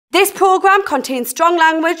This programme contains strong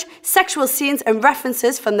language, sexual scenes and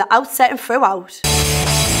references from the outset and throughout.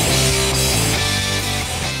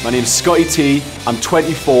 My name's Scotty T, I'm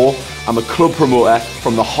 24, I'm a club promoter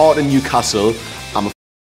from the heart of Newcastle. I'm a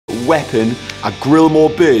weapon, I grill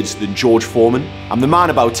more birds than George Foreman. I'm the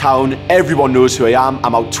man about town, everyone knows who I am,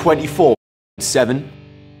 I'm out 24/7.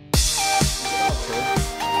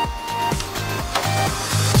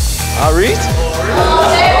 I read?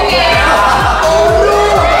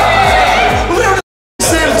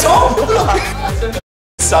 Same top!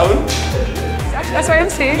 Sound? That's what I'm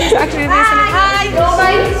saying. It's actually listening. Hi,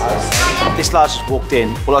 This lad just walked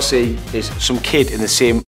in. All I see is some kid in the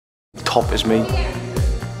same top as me.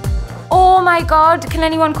 Oh my God, can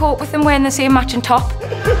anyone cope with them wearing the same matching top?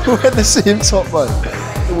 We're the same top, man.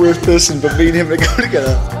 The worst person, but me and him to go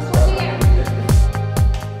together.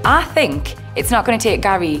 I think it's not going to take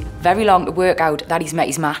Gary very long to work out that he's met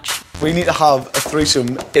his match. We need to have a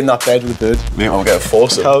threesome in that bed with Bird. Mate, I'll get a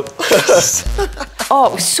foursome. Oh,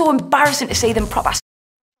 it was so embarrassing to see them proper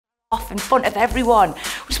off in front of everyone.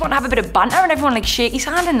 We just want to have a bit of banter and everyone like shake his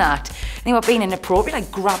hand and that. And they were being inappropriate,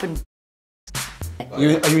 like grabbing. Are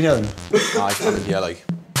you yelling? No, I can't hear like.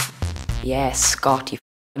 Yeah, Scott, you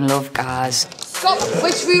f***ing love guys. Scott,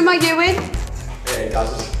 which room are you in?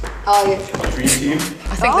 Oh, yeah. Dream team.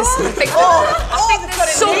 I think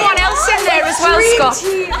there's someone else in there as well, Scott.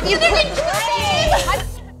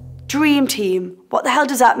 Dream team. What the hell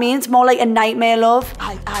does that mean? It's more like a nightmare, love.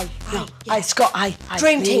 Scott,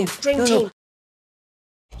 Dream team.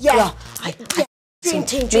 Yeah. Dream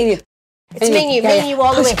team. It's me and you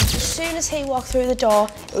all the way. As soon as he walked through the door,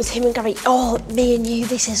 it was him and Gary. Oh, me and you,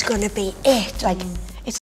 this is gonna be it. Like,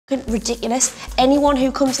 it's fucking ridiculous. Anyone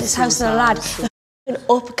who comes to this house and a lad, they're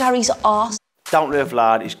up Gary's arse. Down to earth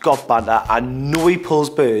lad, he's got banter. I know he pulls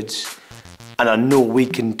birds, and I know we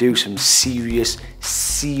can do some serious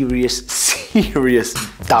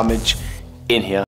damage in here.